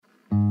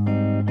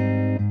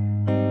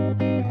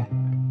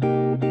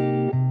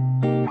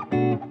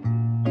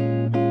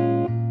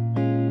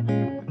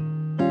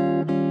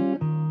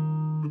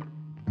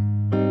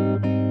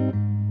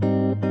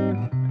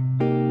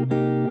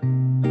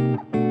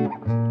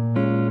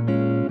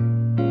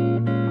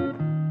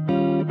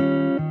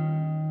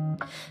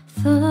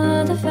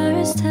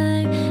first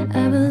time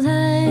I will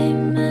like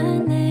my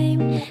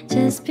name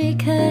just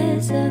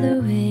because of the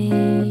way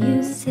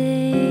you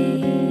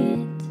say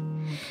it.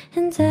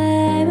 And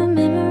I will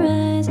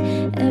memorize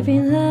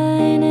every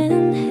line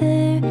and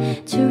hair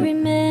to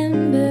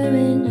remember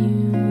when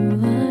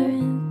you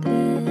aren't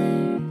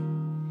there.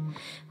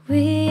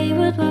 We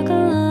would walk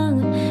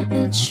along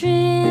a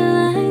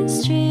tree-lined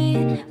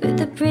street with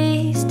the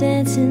breeze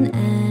dancing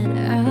at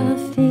our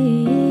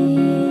feet.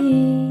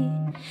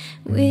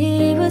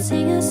 We would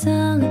sing a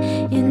song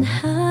in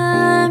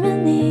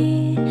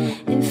harmony.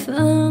 If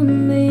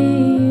only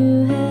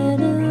you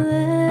hadn't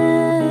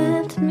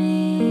left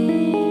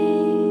me.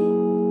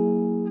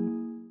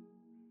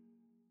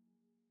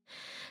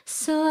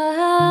 So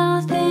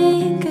I'll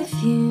think of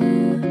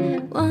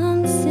you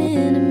once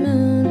in a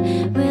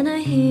moon when I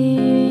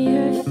hear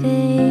your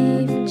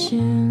favorite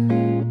tune.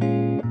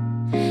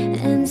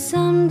 And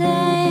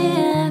someday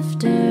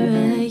after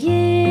a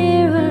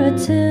year or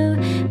two,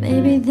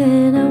 maybe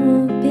then I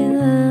won't be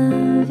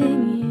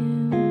loving you.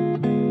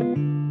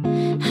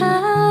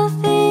 I'll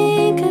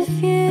think of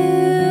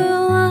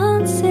you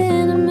once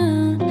in a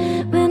moon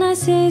when I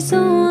see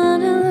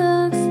someone who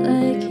looks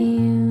like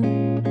you.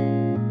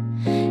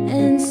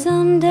 And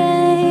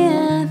someday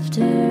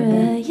after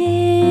a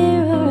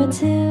year or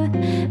two,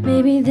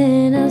 maybe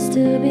then I'll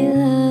still be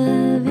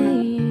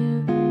loving you.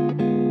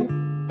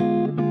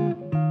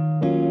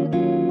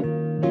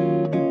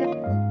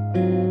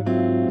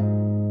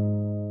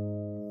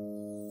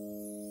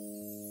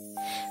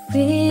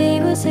 We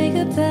will say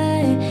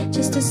goodbye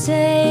just to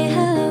say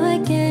hello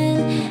again,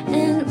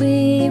 and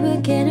we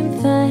will get in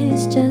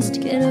fights just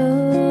to get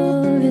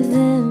over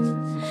them.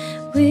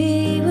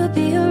 We will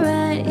be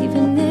alright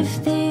even if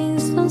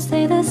things won't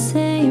stay the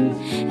same.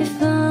 If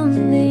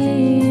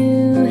only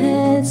you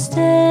had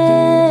stayed.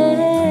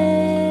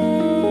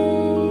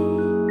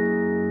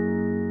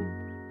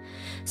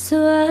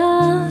 So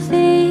I'll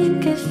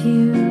think of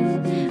you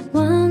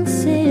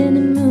once in a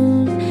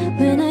moon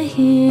when I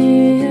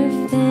hear your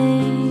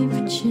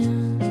favorite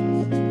tune.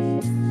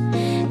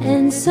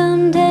 And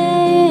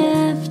someday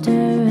after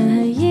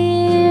a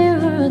year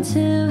or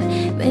two,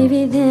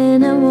 maybe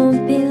then I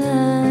won't be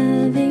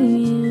loving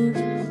you.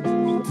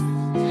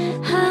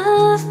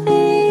 I'll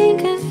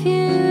think of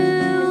you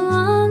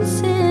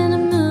once in a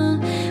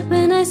moon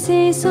when I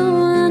see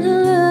someone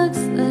who looks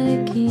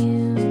like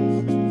you.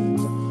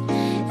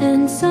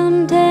 And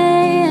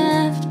someday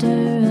after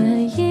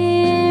a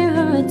year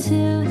or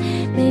two,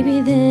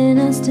 maybe then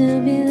I'll still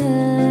be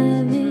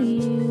loving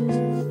you.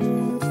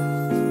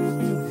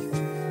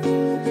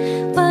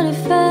 What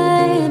if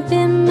I had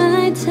been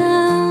my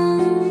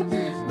town?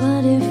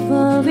 What if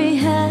all we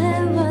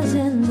had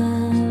wasn't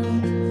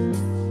love?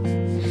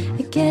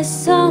 I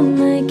guess all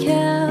my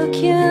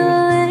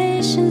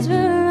calculations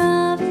were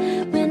off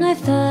when I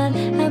thought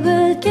I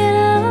would get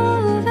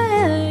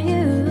over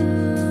you.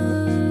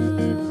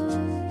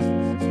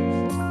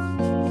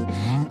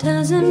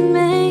 Doesn't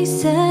make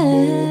sense,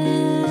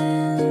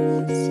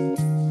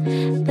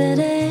 but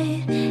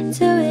I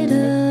do it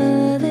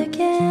all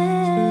again.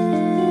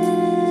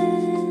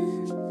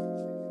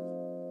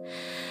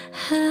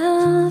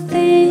 I'll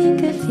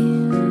think of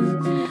you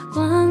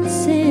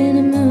once in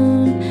a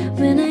moon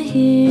when I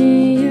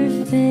hear your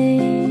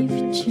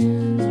favorite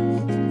tune.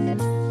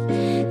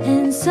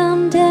 And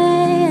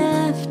someday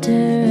after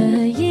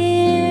a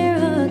year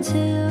or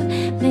two,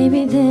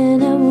 maybe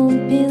then I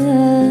won't be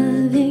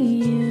loving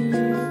you.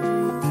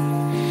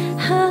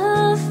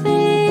 I'll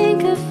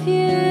think of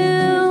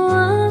you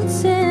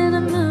once in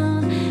a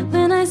moon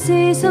when I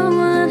see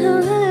someone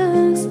who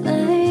looks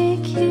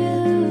like you.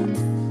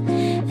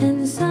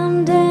 And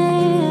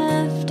someday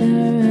after a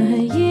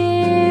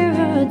year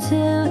or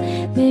two,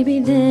 maybe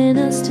then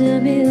I'll still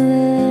be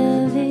loving you.